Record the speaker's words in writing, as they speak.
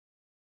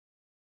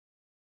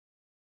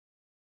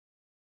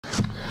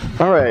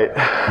All right,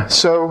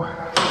 so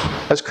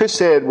as Chris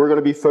said, we're going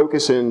to be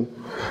focusing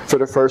for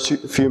the first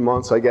few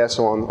months, I guess,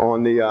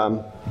 on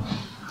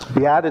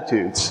the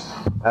attitudes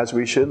as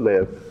we should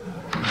live.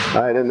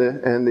 All right, and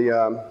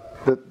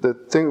the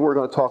thing we're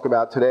going to talk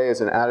about today is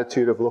an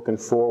attitude of looking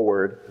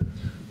forward.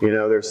 You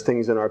know, there's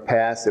things in our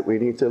past that we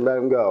need to let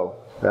them go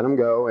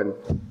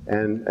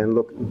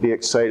and be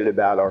excited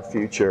about our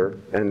future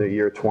in the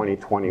year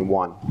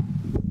 2021.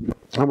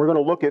 And we're going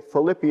to look at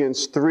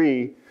Philippians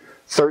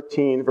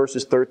 3:13,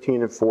 verses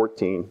 13 and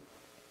 14.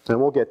 And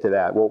we'll get to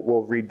that.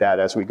 We'll read that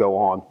as we go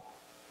on.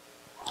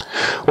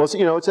 Well,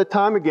 it's a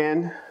time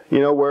again,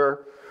 we're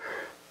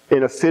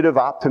in a fit of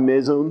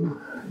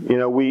optimism.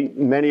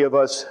 Many of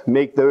us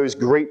make those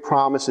great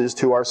promises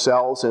to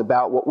ourselves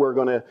about what we're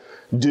going to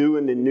do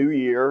in the new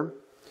year.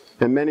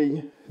 And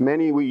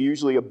many we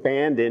usually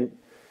abandon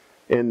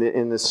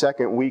in the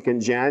second week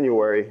in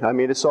January. I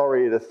mean, it's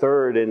already the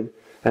third, and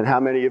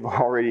how many have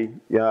already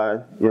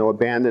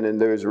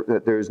abandoned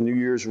those New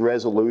Year's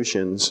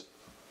resolutions?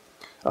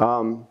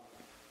 And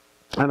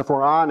if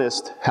we're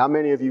honest, how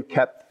many of you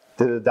kept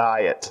to the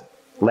diet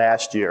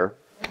last year?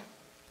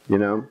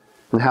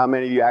 And how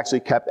many of you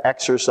actually kept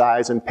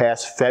exercising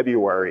past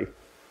February?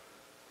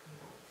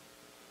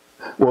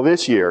 Well,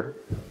 this year,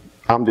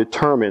 I'm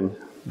determined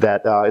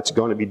that it's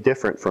going to be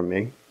different from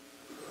me.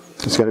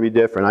 It's going to be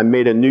different. I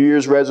made a New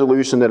Year's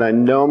resolution that I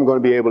know I'm going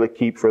to be able to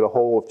keep for the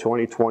whole of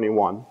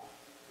 2021.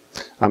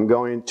 I'm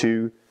going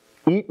to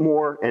eat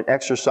more and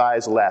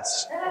exercise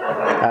less.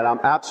 And I'm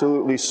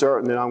absolutely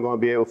certain that I'm going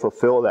to be able to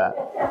fulfill that.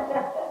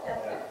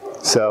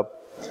 So,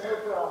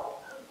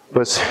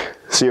 but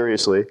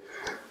seriously,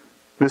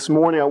 this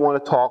morning I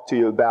want to talk to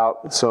you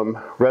about some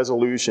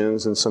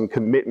resolutions and some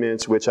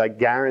commitments which I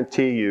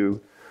guarantee you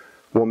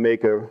will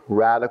make a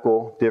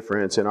radical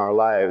difference in our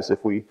lives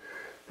if we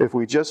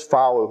just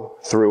follow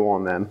through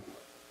on them.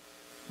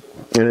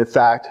 And in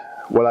fact,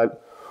 what I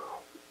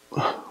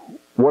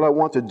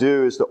want to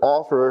do is to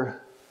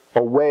offer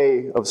a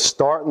way of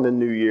starting the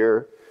new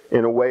year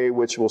in a way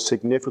which will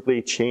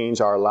significantly change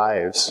our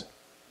lives.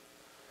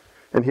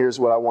 And here's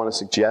what I want to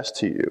suggest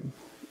to you.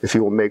 If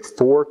you will make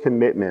four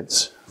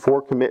commitments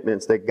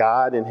that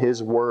God in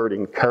His Word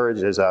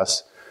encourages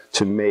us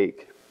to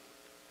make.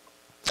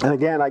 And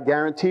again, I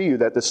guarantee you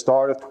that the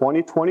start of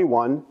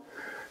 2021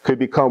 could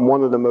become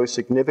one of the most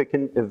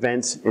significant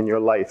events in your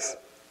life.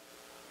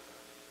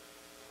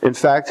 In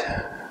fact,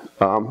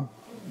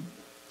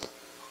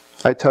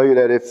 I tell you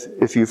that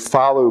if you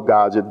follow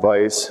God's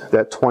advice,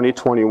 that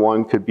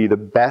 2021 could be the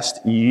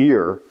best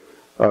year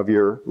of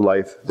your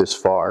life this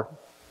far.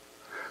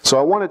 So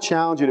I want to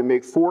challenge you to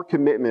make four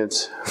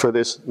commitments for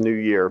this new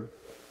year.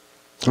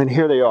 And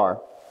here they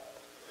are.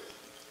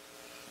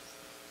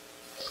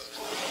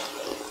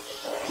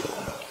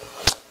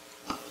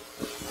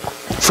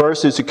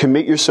 First is to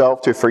commit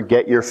yourself to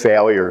forget your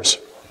failures.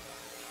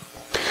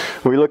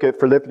 When we look at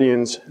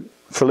Philippians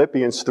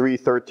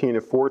 3:13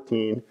 and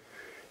 14,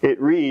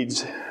 it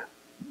reads,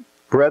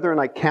 "Brethren,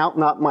 I count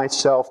not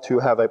myself to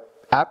have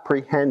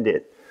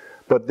apprehended,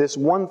 but this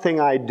one thing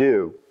I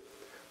do,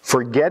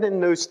 forgetting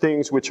those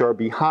things which are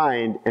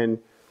behind and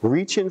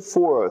reaching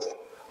forth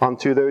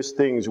unto those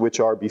things which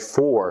are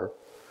before,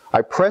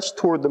 I press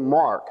toward the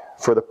mark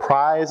for the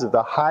prize of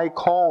the high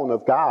calling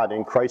of God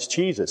in Christ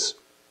Jesus."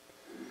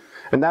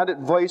 And that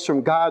advice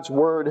from God's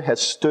Word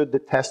has stood the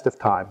test of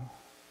time.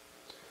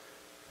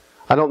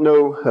 I don't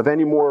know of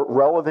any more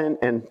relevant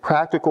and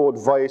practical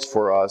advice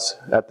for us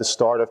at the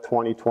start of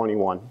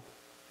 2021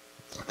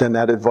 than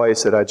that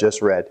advice that I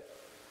just read.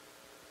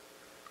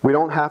 We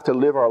don't have to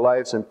live our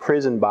lives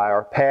imprisoned by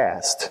our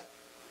past.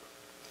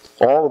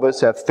 All of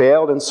us have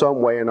failed in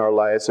some way in our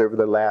lives over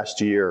the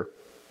last year.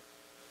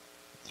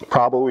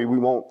 Probably we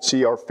won't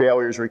see our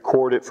failures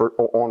recorded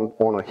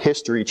on a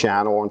history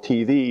channel on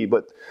TV,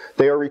 but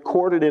they are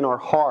recorded in our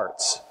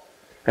hearts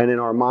and in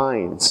our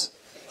minds.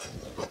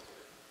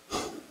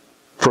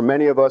 For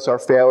many of us, our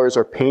failures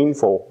are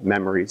painful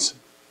memories.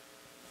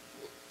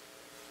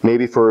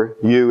 Maybe for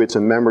you, it's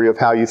a memory of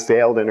how you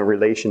failed in a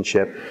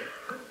relationship.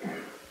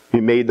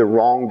 You made the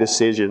wrong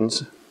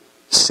decisions,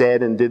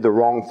 said and did the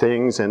wrong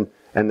things, and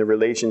the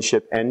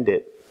relationship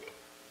ended.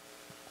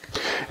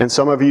 And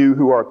some of you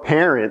who are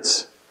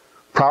parents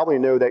probably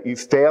know that you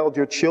failed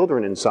your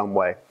children in some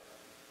way.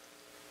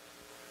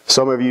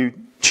 Some of you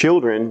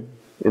children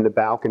in the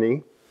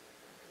balcony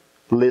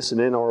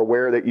listening are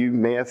aware that you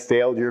may have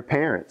failed your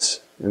parents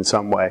in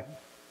some way.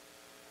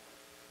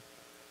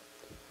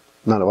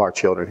 None of our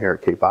children here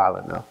at Cape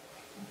Island, though.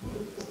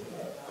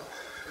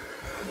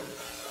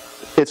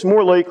 It's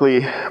more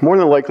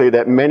than likely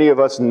that many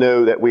of us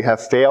know that we have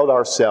failed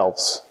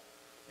ourselves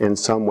in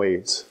some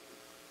ways.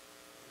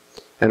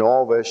 And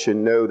all of us should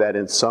know that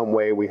in some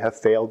way we have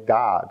failed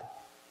God.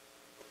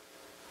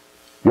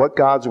 What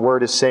God's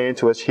Word is saying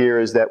to us here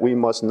is that we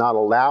must not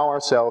allow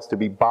ourselves to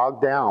be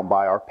bogged down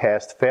by our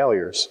past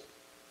failures.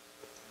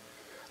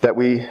 That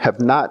we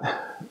not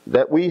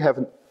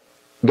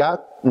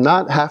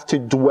have to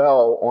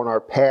dwell on our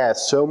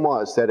past so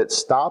much that it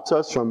stops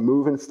us from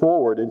moving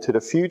forward into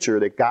the future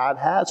that God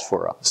has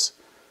for us.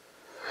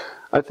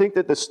 I think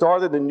that the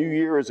start of the new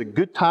year is a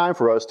good time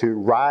for us to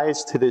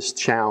rise to this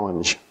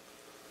challenge.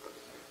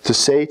 To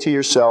say to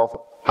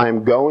yourself,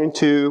 I'm going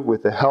to,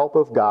 with the help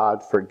of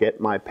God, forget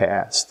my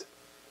past.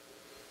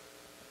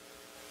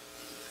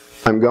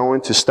 I'm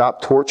going to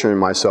stop torturing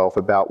myself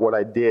about what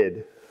I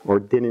did or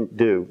didn't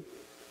do.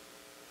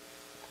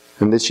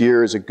 And this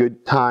year is a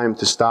good time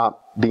to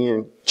stop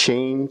being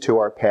chained to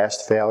our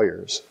past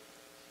failures.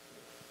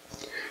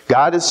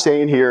 God is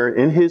saying here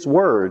in His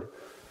Word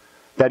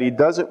that He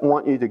doesn't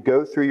want you to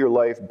go through your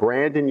life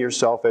branding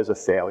yourself as a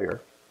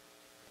failure.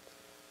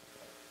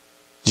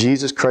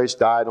 Jesus Christ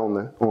died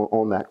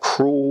on that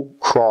cruel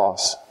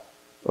cross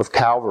of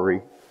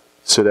Calvary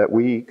so that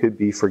we could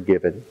be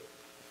forgiven.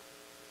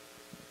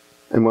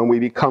 And when we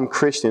become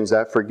Christians,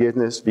 that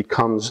forgiveness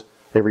becomes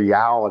a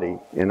reality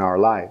in our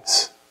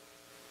lives.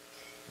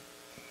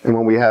 And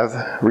when we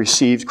have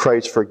received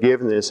Christ's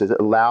forgiveness, it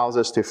allows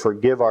us to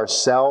forgive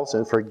ourselves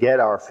and forget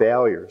our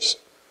failures.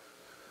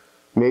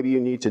 Maybe you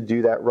need to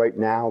do that right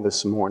now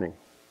this morning.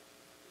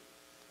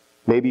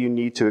 Maybe you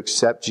need to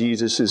accept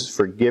Jesus'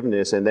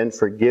 forgiveness and then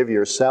forgive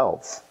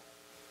yourself.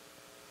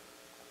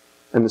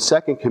 And the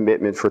second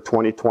commitment for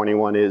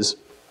 2021 is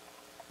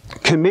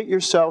commit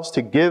yourselves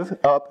to give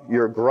up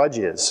your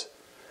grudges.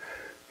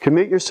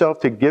 Commit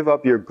yourself to give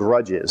up your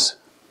grudges.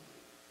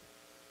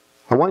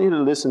 I want you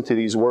to listen to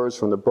these words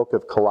from the book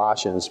of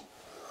Colossians,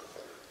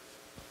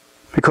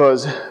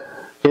 because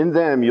in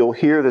them you'll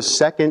hear the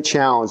second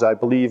challenge I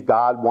believe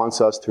God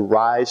wants us to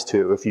rise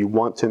to if you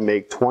want to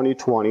make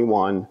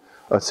 2021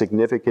 a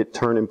significant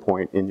turning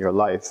point in your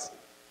life.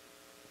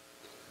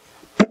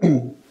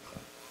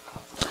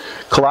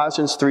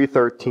 Colossians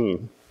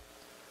 3:13.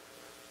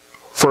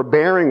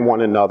 Forbearing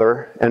one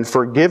another and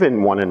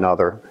forgiving one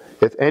another,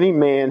 if any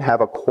man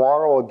have a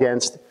quarrel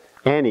against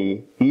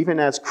any, even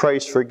as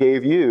Christ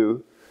forgave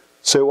you,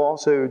 so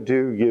also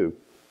do you.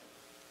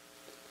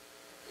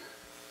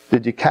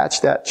 Did you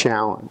catch that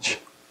challenge?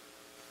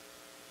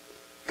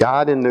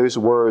 God in those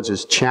words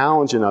is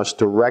challenging us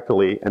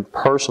directly and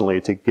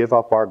personally to give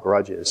up our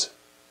grudges.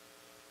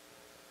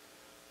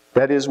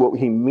 That is what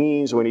He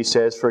means when He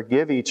says,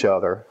 forgive each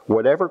other.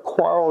 Whatever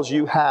quarrels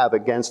you have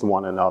against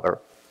one another,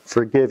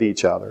 forgive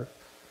each other.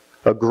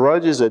 A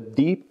grudge is a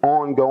deep,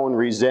 ongoing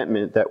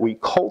resentment that we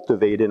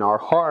cultivate in our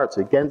hearts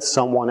against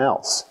someone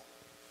else.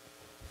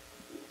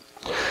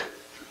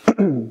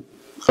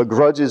 A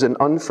grudge is an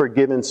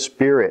unforgiven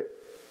spirit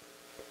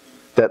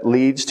that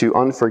leads to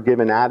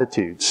unforgiven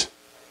attitudes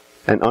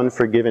and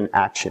unforgiven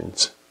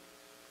actions.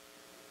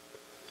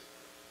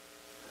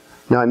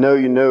 Now, I know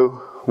you know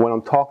what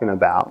I'm talking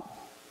about.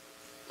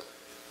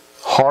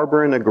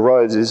 Harboring a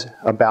grudge is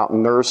about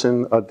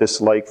nursing a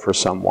dislike for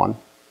someone.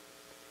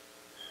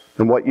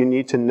 And what you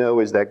need to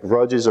know is that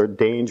grudges are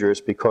dangerous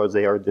because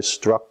they are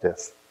destructive.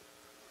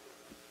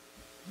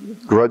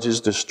 Grudges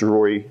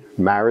destroy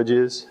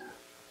marriages.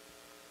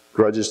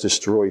 Grudges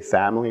destroy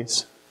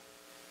families,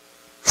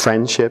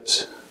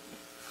 friendships.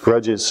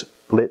 Grudges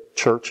split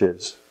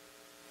churches.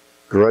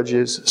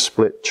 Grudges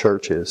split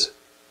churches.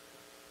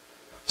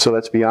 So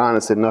let's be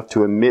honest enough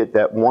to admit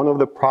that one of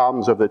the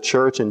problems of the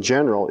church in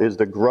general is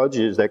the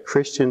grudges that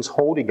Christians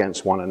hold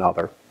against one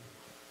another.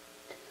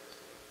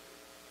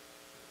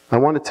 I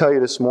want to tell you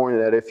this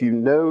morning that if you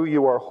know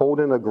you are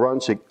holding a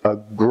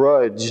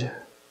grudge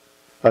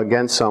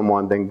against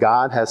someone, then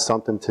God has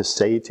something to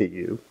say to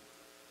you.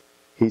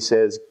 He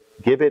says,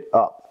 give it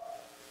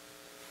up.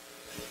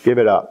 Give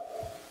it up.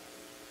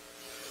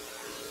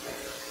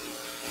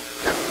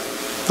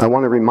 I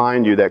want to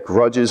remind you that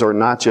grudges are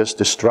not just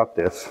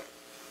destructive.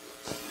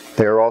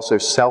 They are also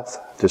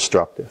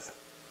self-destructive.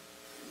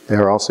 They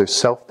are also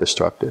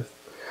self-destructive.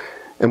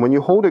 And when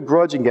you hold a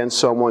grudge against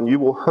someone, you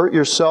will hurt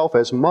yourself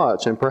as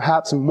much and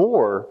perhaps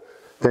more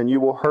than you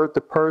will hurt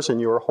the person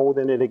you are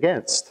holding it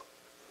against.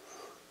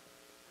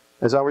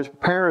 As I was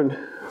preparing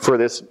for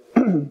this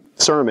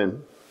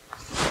sermon,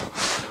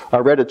 I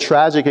read a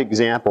tragic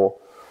example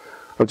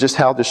of just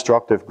how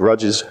destructive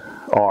grudges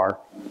are.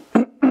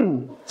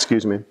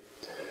 Excuse me.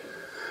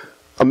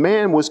 A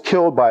man was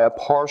killed by a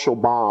partial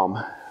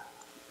bomb,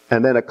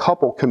 and then a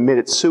couple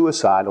committed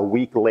suicide a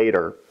week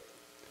later.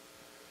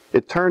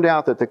 It turned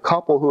out that the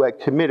couple who had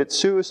committed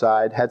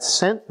suicide had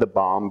sent the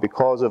bomb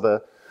because of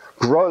a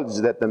grudge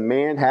that the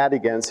man had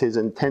against his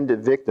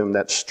intended victim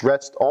that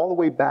stretched all the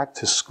way back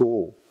to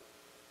school.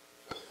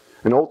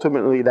 And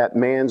ultimately, that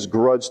man's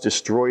grudge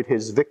destroyed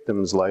his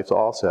victim's life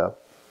also.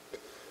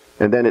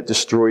 And then it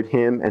destroyed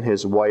him and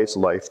his wife's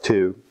life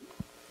too.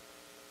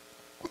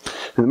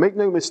 And make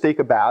no mistake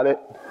about it,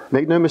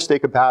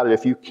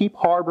 if you keep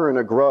harboring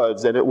a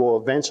grudge, then it will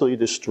eventually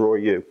destroy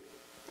you.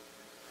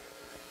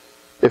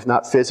 If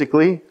not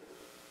physically,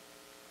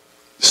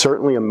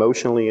 certainly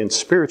emotionally and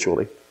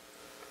spiritually.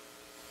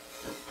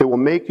 It will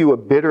make you a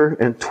bitter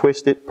and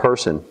twisted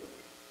person.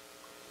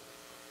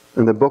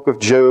 And the book of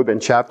Job in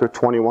chapter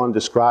 21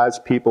 describes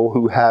people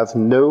who have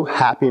no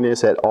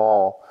happiness at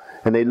all,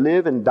 and they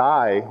live and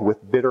die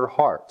with bitter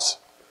hearts.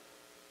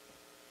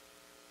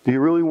 Do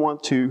you really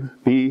want to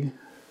be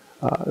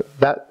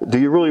Do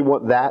you really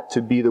want that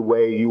to be the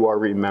way you are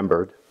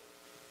remembered?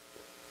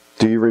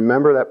 Do you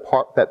remember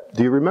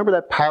do you remember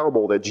that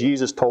parable that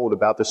Jesus told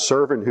about the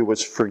servant who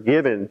was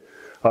forgiven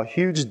a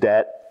huge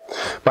debt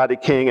by the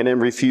king and then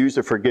refused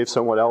to forgive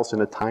someone else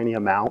in a tiny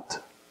amount?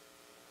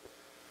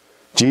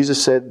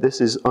 Jesus said this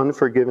is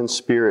unforgiven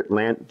spirit.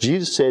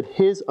 Jesus said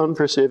his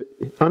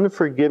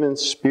unforgiven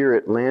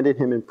spirit landed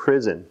him in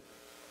prison.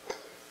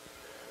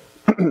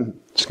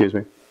 Excuse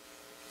me.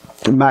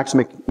 Max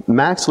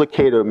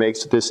Lucado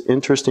makes this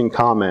interesting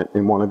comment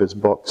in one of his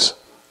books.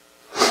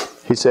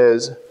 He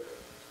says,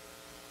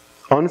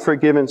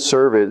 unforgiven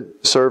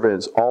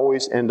servants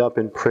always end up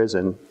in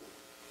prison,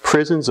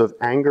 prisons of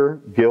anger,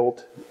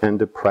 guilt, and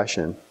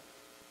depression.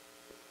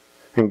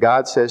 And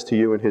God says to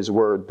you in His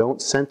Word,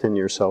 don't sentence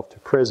yourself to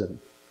prison.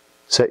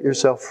 Set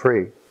yourself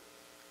free.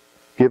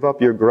 Give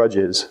up your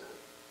grudges.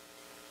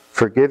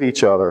 Forgive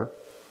each other,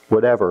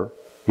 whatever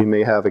you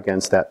may have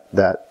against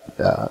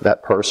that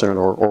person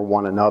or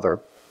one another.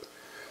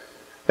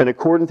 And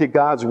according to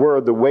God's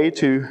Word, the way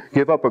to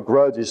give up a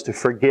grudge is to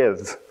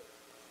forgive.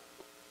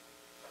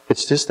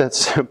 It's just that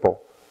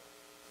simple.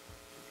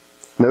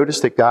 Notice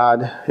that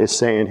God is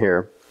saying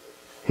here,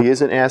 He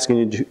isn't asking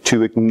you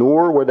to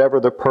ignore whatever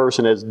the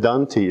person has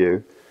done to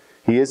you.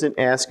 He isn't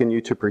asking you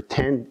to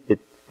pretend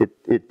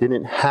it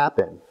didn't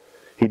happen.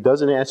 He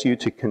doesn't ask you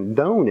to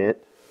condone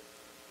it,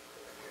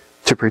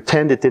 to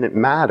pretend it didn't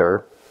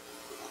matter.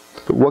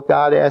 But what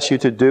God asks you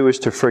to do is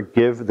to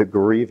forgive the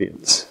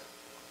grievance.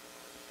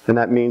 And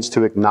that means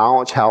to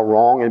acknowledge how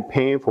wrong and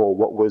painful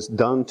what was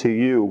done to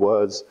you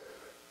was,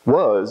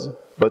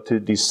 but to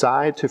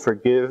decide to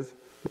forgive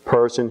the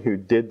person who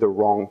did the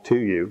wrong to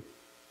you.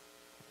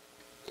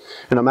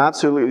 And I'm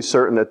absolutely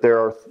certain that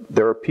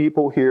there are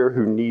people here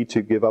who need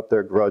to give up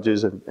their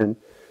grudges and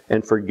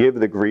forgive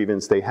the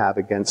grievance they have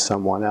against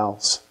someone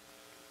else.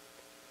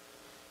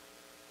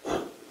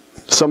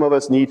 Some of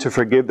us need to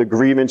forgive the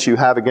grievance you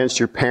have against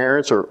your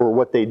parents or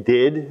what they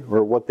did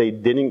or what they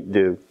didn't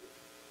do.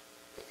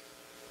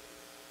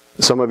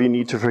 Some of you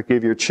need to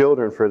forgive your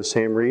children for the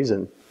same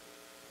reason.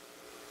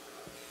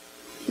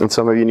 And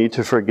some of you need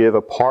to forgive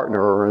a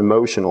partner or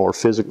emotional or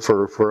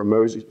physical for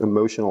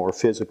emotional or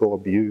physical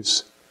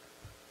abuse.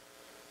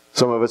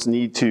 Some of us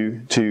need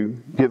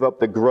to give up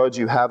the grudge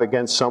you have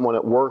against someone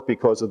at work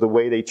because of the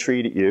way they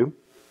treated you.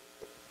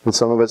 And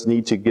some of us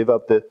need to give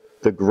up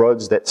the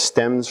grudge that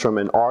stems from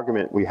an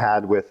argument we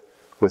had with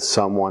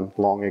someone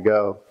long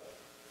ago.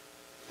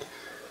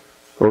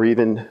 Or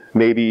even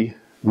maybe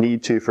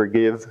need to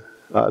give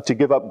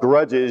up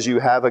grudges you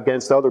have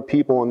against other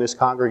people in this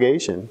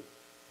congregation.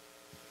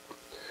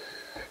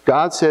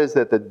 God says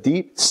that the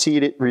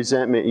deep-seated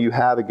resentment you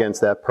have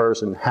against that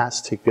person has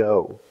to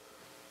go.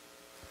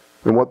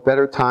 And what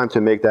better time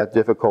to make that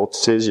difficult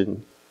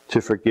decision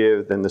to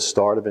forgive than the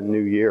start of a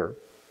new year?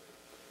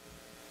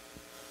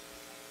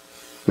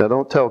 Now,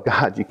 don't tell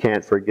God you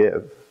can't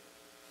forgive.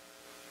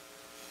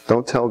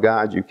 Don't tell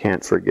God you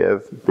can't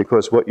forgive,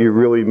 because what you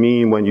really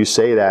mean when you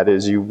say that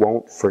is you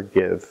won't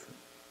forgive.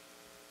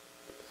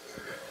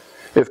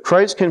 If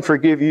Christ can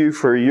forgive you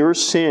for your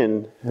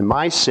sin and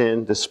my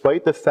sin,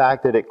 despite the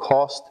fact that it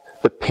cost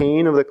the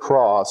pain of the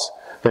cross,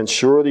 then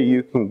surely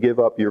you can give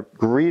up your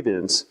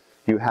grievance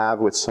you have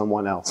with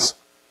someone else.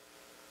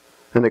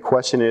 And the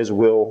question is,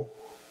 will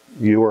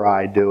you or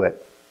I do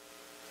it?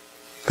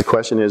 The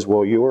question is,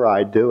 will you or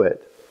I do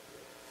it?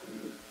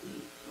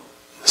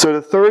 So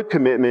the third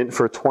commitment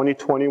for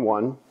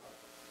 2021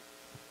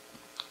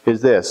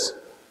 is this: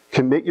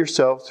 commit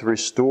yourself to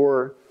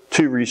restore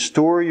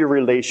your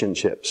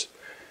relationships.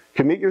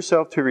 Commit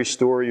yourself to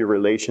restore your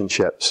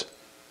relationships.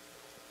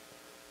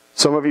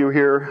 Some of you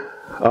here,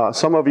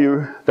 some of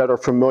you that are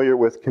familiar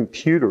with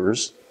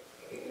computers,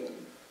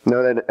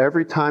 know that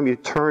every time you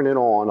turn it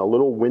on, a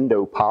little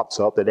window pops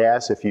up that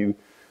asks if you,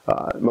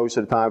 most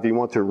of the time, if you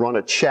want to run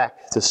a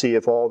check to see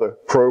if all the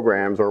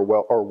programs are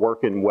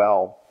working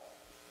well.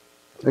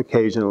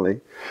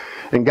 Occasionally.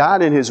 And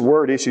God in His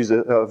Word issues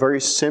a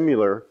very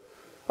similar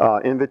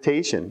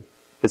invitation.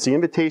 It's the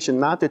invitation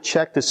not to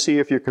check to see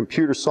if your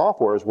computer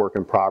software is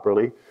working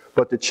properly,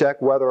 but to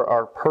check whether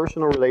our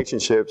personal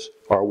relationships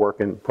are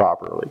working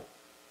properly.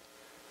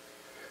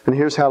 And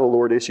here's how the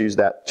Lord issues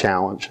that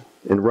challenge.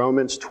 In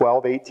Romans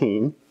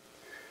 12:18,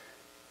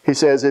 He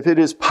says, if it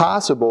is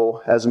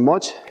possible, as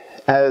much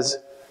as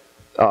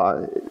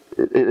it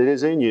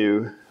is in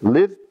you,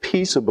 live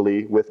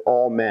peaceably with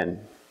all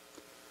men.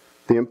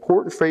 The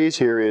important phrase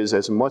here is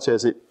as much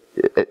as it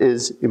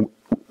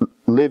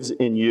lives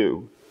in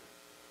you.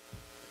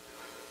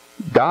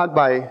 God,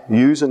 by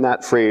using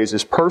that phrase,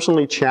 has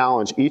personally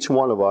challenged each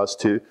one of us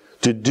to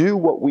do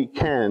what we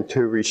can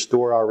to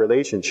restore our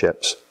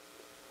relationships.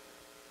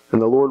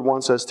 And the Lord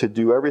wants us to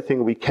do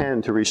everything we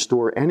can to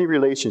restore any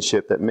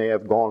relationship that may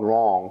have gone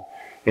wrong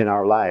in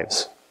our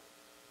lives.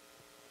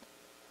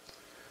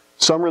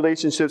 Some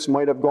relationships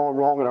might have gone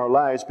wrong in our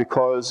lives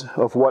because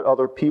of what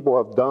other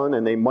people have done,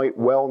 and they might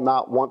well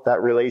not want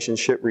that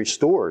relationship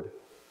restored.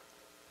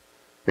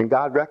 And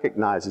God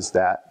recognizes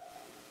that.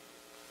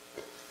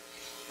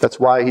 That's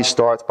why he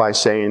starts by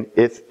saying,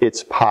 if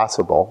it's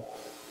possible.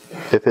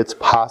 If it's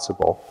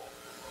possible.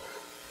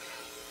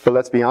 But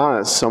let's be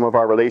honest, some of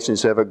our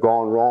relationships have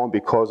gone wrong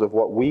because of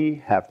what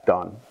we have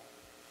done.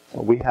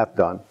 What we have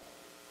done.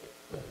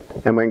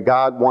 And when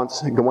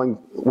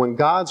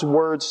God's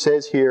word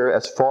says here,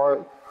 as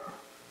far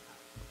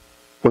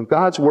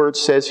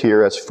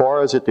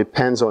as it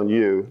depends on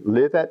you,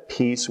 live at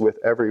peace with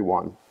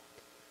everyone.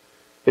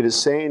 It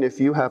is saying if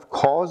you have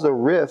caused a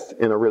rift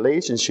in a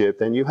relationship,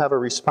 then you have a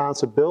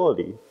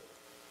responsibility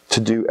to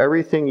do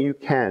everything you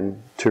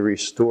can to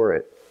restore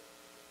it.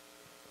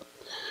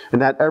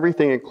 And that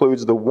everything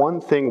includes the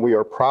one thing we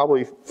are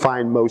probably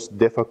find most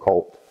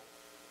difficult: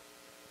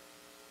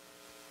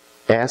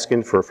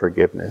 asking for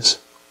forgiveness.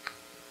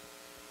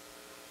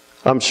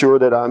 I'm sure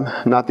that I'm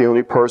not the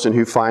only person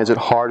who finds it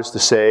hardest to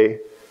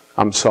say,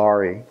 I'm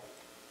sorry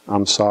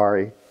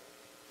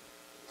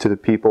to the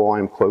people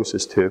I'm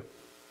closest to.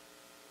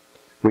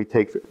 We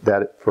take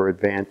that for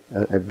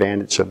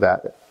advantage of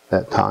that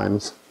at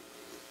times.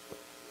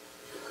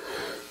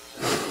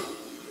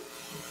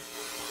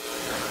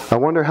 I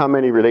wonder how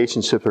many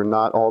relationships are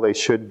not all they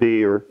should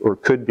be or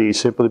could be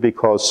simply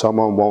because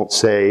someone won't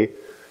say,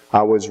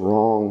 I was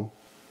wrong,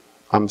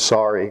 I'm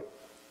sorry,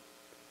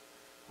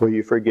 will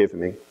you forgive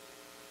me?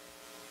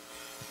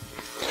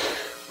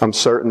 I'm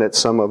certain that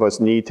some of us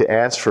need to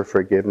ask for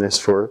forgiveness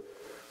for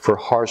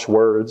harsh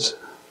words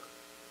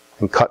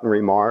and cutting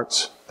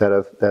remarks that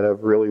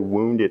have really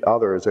wounded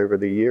others over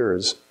the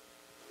years.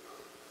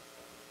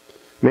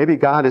 Maybe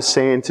God is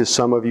saying to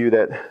some of you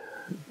that,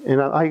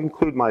 and I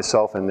include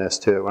myself in this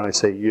too. When I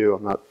say you,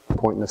 I'm not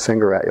pointing the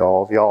finger at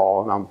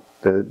y'all, and I'm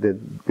the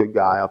good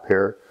guy up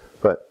here.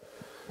 But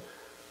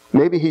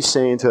maybe He's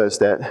saying to us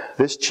that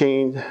this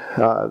change,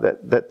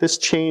 that this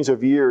change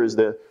of year is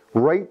the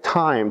right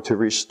time to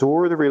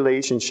restore the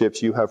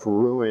relationships you have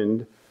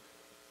ruined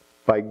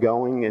by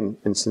going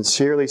and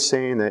sincerely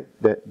saying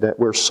that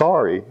we're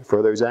sorry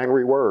for those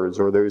angry words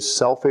or those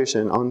selfish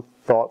and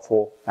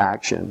unthoughtful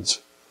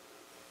actions.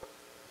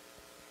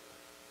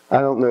 I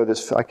don't know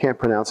this, I can't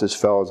pronounce this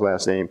fellow's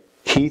last name.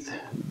 Keith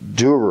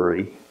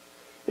Drury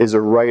is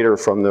a writer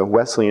from the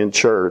Wesleyan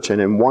Church,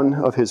 and in one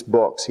of his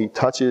books he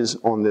touches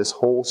on this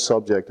whole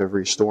subject of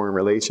restoring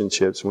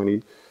relationships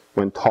when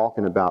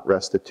talking about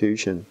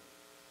restitution.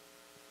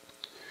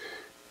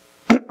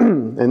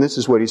 And this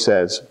is what he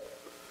says.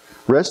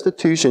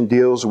 Restitution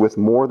deals with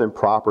more than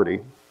property.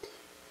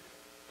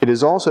 It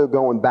is also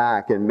going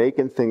back and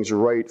making things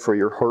right for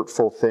your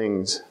hurtful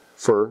things,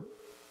 for...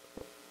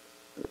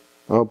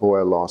 Oh boy,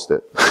 I lost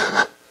it.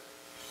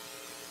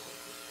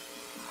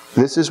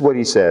 This is what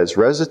he says.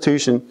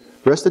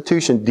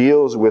 Restitution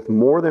deals with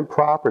more than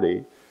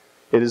property.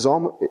 It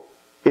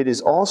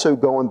is also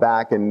going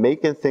back and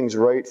making things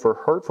right for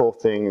hurtful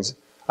things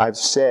I've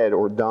said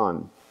or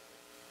done.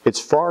 It's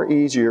far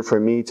easier for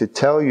me to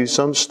tell you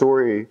some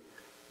story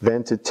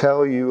than to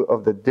tell you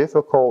of the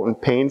difficult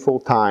and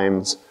painful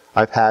times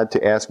I've had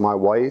to ask my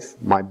wife,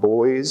 my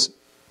boys,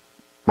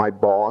 my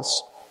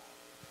boss,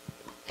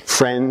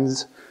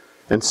 friends,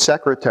 and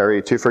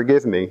secretary to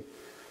forgive me.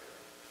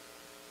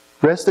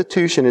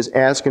 Restitution is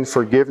asking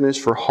forgiveness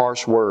for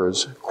harsh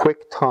words,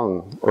 quick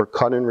tongue, or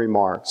cutting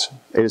remarks.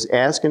 It is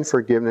asking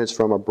forgiveness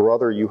from a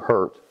brother you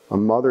hurt, a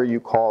mother you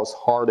caused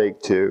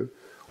heartache to,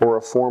 or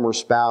a former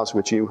spouse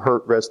which you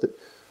hurt.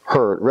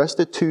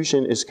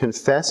 Restitution is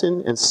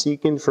confessing and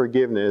seeking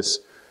forgiveness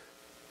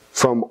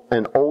from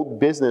an old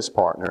business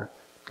partner,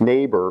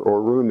 neighbor,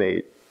 or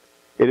roommate.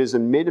 It is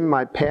admitting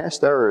my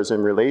past errors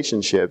in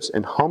relationships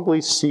and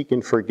humbly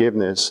seeking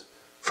forgiveness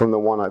from the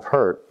one I've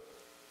hurt.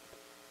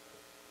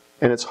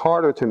 And it's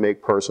harder to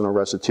make personal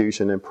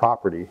restitution than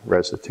property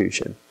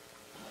restitution.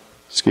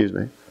 Excuse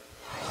me.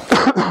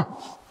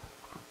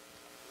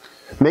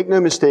 Make no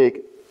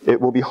mistake, it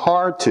will be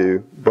hard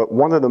to, but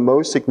one of the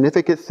most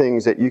significant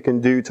things that you can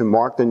do to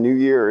mark the new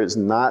year is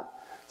not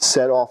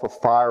set off a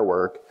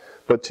firework,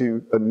 but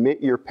to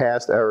admit your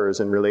past errors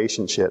in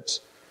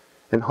relationships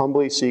and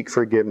humbly seek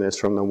forgiveness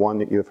from the one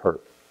that you've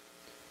hurt.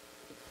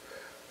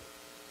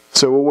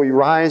 So will we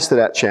rise to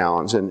that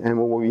challenge, and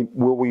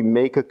will we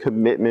make a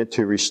commitment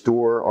to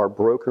restore our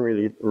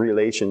broken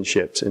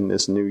relationships in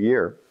this new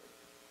year?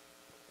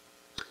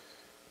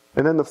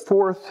 And then the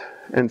fourth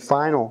and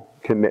final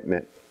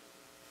commitment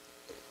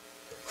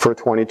for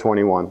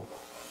 2021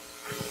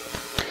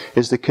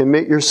 is to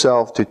commit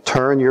yourself to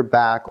turn your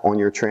back on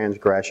your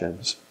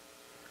transgressions.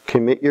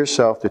 Commit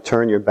yourself to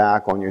turn your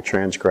back on your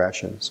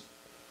transgressions.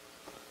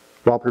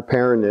 While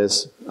preparing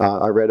this,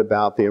 I read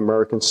about the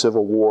American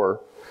Civil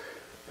War,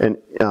 and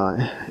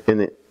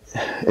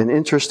an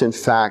interesting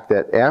fact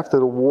that after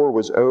the war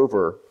was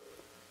over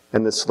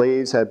and the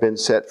slaves had been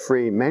set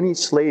free, many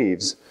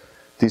slaves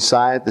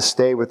decided to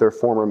stay with their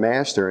former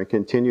master and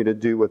continue to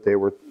do what they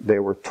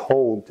were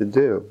told to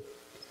do.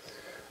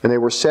 And they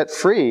were set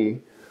free,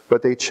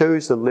 but they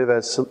chose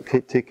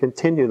to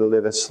continue to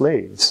live as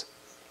slaves.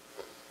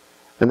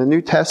 And the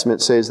New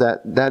Testament says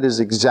that is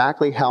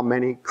exactly how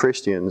many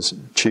Christians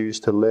choose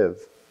to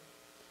live.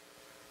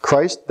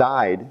 Christ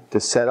died to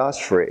set us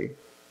free,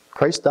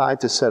 Christ died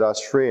to set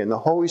us free, and the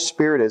Holy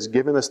Spirit has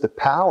given us the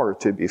power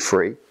to be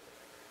free.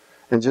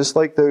 And just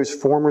like those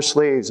former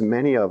slaves,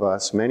 many of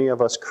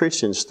us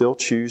Christians still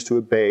choose to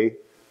obey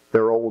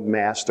their old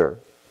master,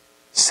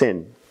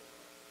 sin.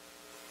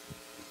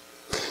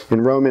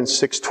 In Romans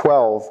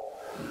 6:12,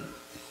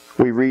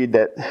 we read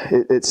that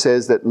it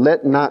says that,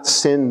 "Let not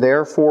sin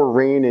therefore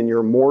reign in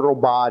your mortal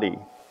body,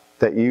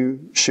 that you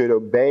should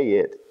obey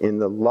it in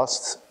the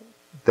lusts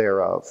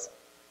thereof."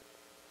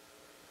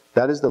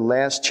 That is the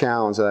last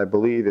challenge that I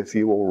believe if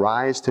you will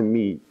rise to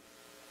meet,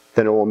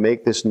 then it will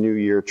make this new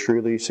year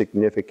truly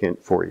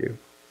significant for you.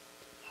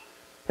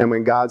 And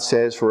when God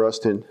says for us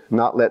to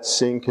not let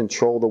sin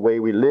control the way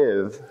we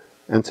live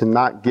and to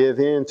not give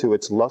in to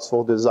its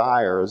lustful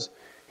desires,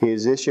 He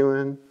is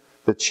issuing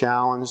the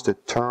challenge to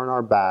turn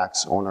our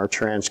backs on our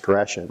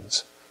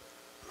transgressions.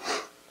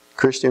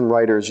 Christian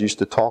writers used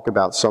to talk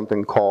about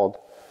something called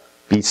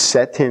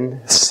besetting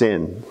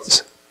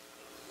sins.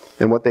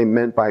 And what they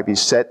meant by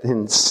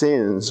besetting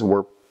sins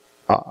were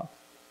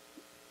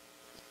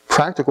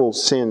practical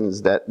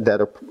sins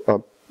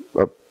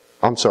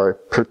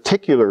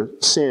particular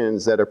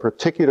sins that a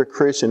particular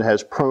Christian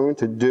has prone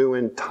to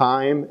doing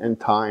time and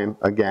time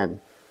again.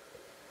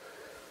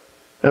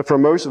 And for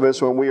most of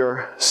us, when we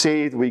are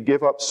saved, we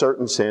give up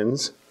certain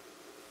sins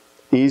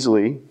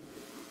easily,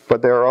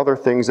 but there are other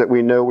things that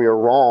we know we are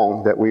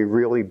wrong that we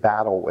really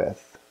battle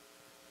with.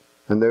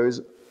 And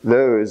those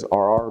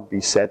are our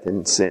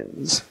besetting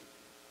sins.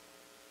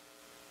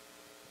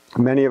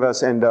 Many of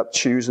us end up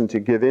choosing to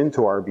give in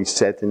to our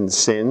besetting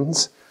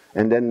sins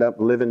and end up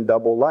living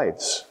double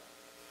lives.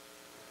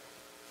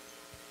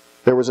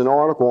 There was an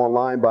article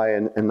online by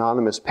an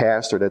anonymous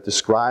pastor that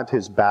described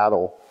his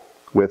battle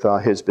with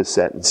his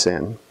besetting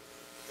sin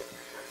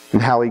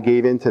and how he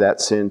gave into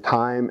that sin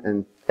time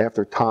and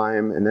after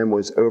time and then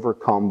was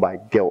overcome by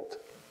guilt.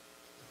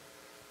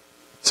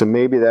 So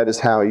maybe that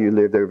is how you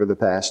lived over the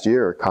past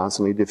year,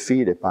 constantly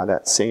defeated by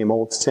that same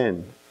old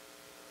sin.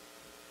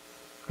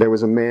 There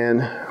was a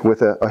man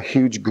with a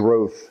huge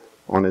growth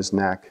on his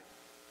neck,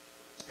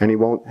 and he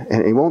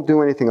won't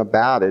do anything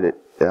about it.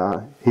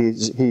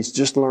 He's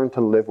just learned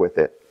to live with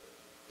it.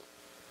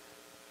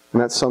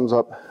 And that sums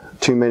up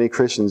too many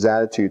Christians'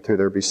 attitude to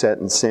their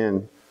besetting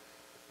sin.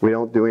 We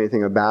don't do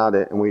anything about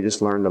it, and we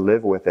just learn to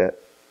live with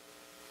it.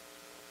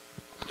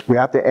 I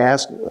have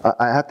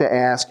to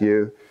ask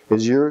you,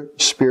 is your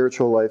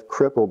spiritual life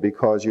crippled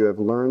because you have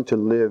learned to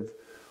live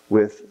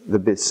with the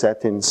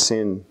besetting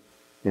sin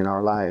in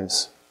our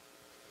lives?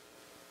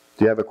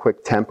 Do you have a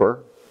quick temper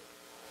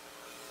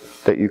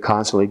that you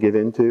constantly give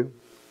into?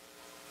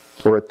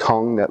 Or a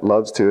tongue that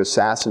loves to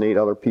assassinate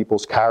other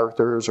people's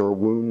characters or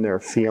wound their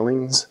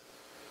feelings?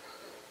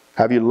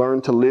 Have you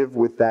learned to live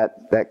with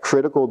that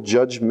critical,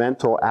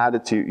 judgmental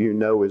attitude you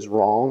know is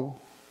wrong?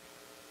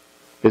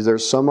 Is there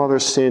some other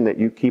sin that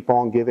you keep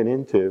on giving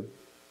into?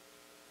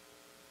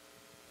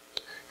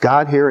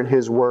 God here in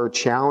His Word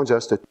challenged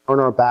us to turn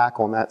our back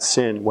on that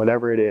sin,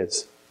 whatever it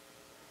is.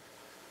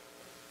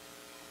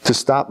 To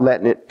stop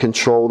letting it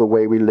control the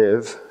way we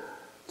live.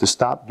 To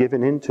stop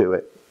giving into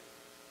it.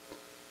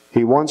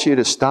 He wants you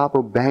to stop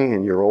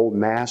obeying your old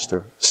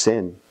master,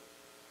 sin.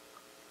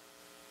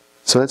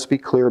 So let's be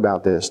clear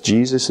about this.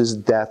 Jesus'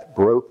 death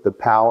broke the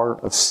power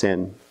of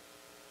sin.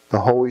 The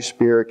Holy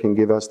Spirit can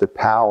give us the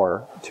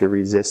power to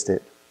resist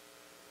it.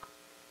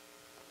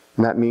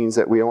 And that means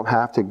that we don't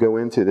have to go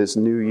into this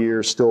new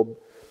year still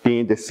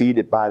being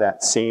defeated by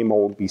that same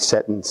old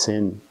besetting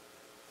sin.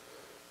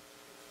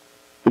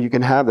 You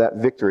can have that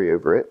victory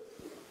over it.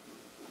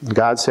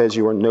 God says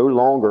you are no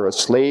longer a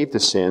slave to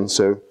sin,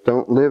 so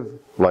don't live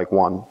like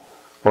one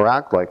or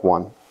act like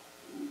one.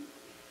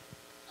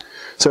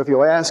 So if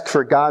you'll ask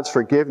for God's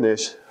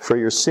forgiveness for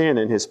your sin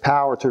and His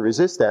power to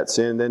resist that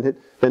sin,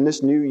 then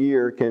this new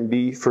year can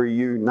be for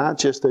you not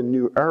just a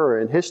new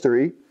era in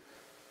history,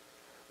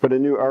 but a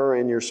new era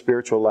in your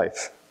spiritual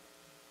life.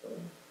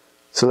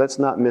 So let's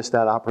not miss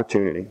that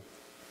opportunity.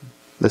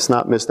 Let's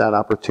not miss that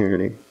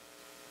opportunity.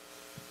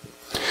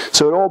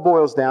 So it all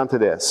boils down to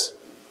this.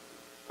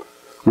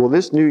 Will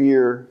this new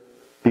year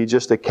be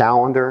just a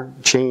calendar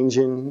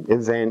changing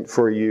event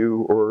for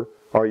you, or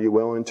are you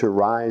willing to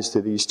rise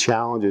to these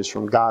challenges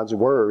from God's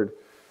Word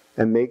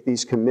and make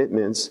these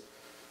commitments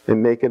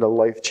and make it a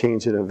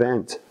life-changing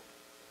event?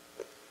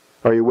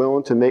 Are you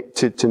willing to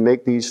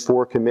make these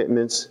 4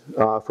 commitments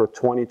for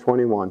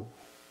 2021?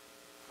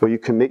 Will you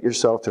commit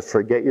yourself to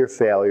forget your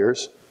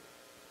failures?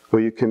 Will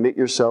you commit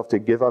yourself to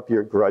give up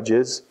your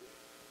grudges?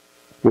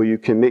 Will you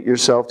commit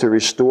yourself to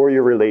restore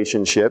your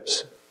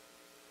relationships?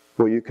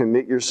 Will you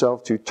commit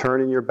yourself to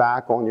turning your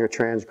back on your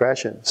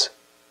transgressions?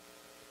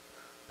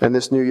 And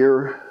this new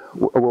year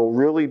will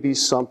really be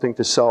something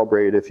to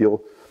celebrate if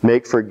you'll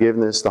make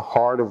forgiveness the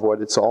heart of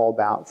what it's all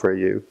about for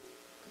you.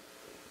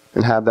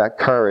 And have that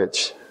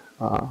courage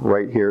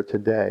right here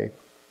today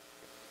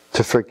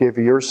to forgive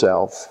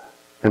yourself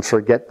and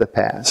forget the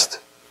past.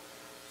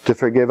 To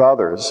forgive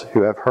others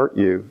who have hurt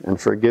you and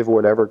forgive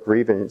whatever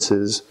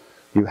grievances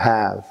you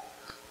have.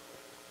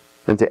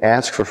 And to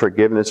ask for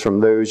forgiveness from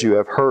those you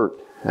have hurt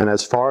And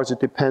as far as it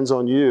depends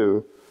on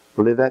you,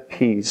 live at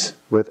peace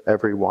with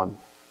everyone.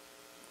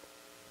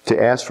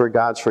 To ask for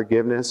God's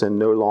forgiveness and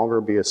no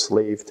longer be a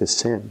slave to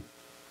sin.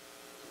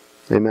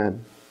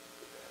 Amen.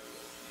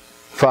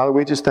 Father,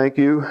 we just thank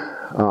you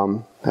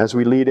as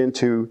we lead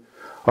into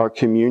our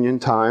communion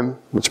time,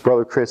 which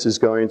Brother Chris is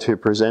going to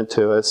present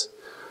to us.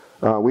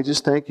 We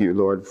just thank you,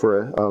 Lord,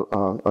 for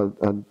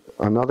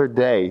another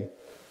day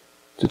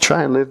to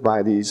try and live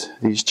by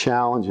these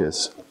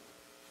challenges,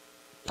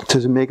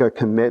 to make a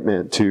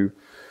commitment to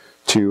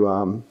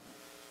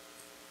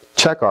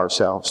check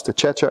ourselves,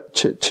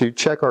 to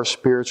check our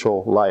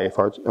spiritual life,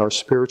 our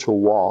spiritual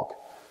walk,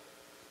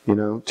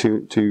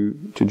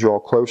 to draw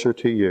closer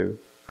to you.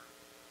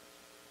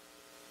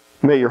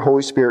 May your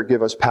Holy Spirit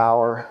give us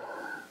power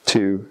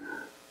to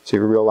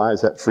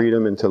realize that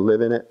freedom and to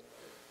live in it,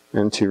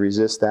 and to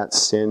resist that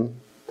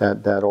sin,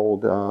 that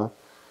old,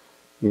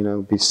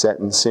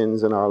 besetting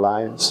sins in our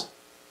lives.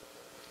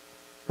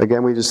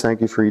 Again, we just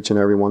thank you for each and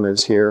every one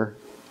that's here,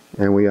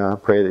 and we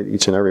pray that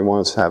each and every one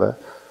of us have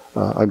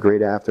a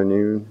great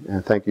afternoon,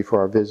 and thank you for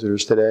our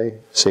visitors today.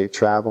 Safe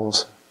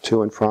travels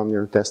to and from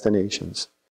your destinations.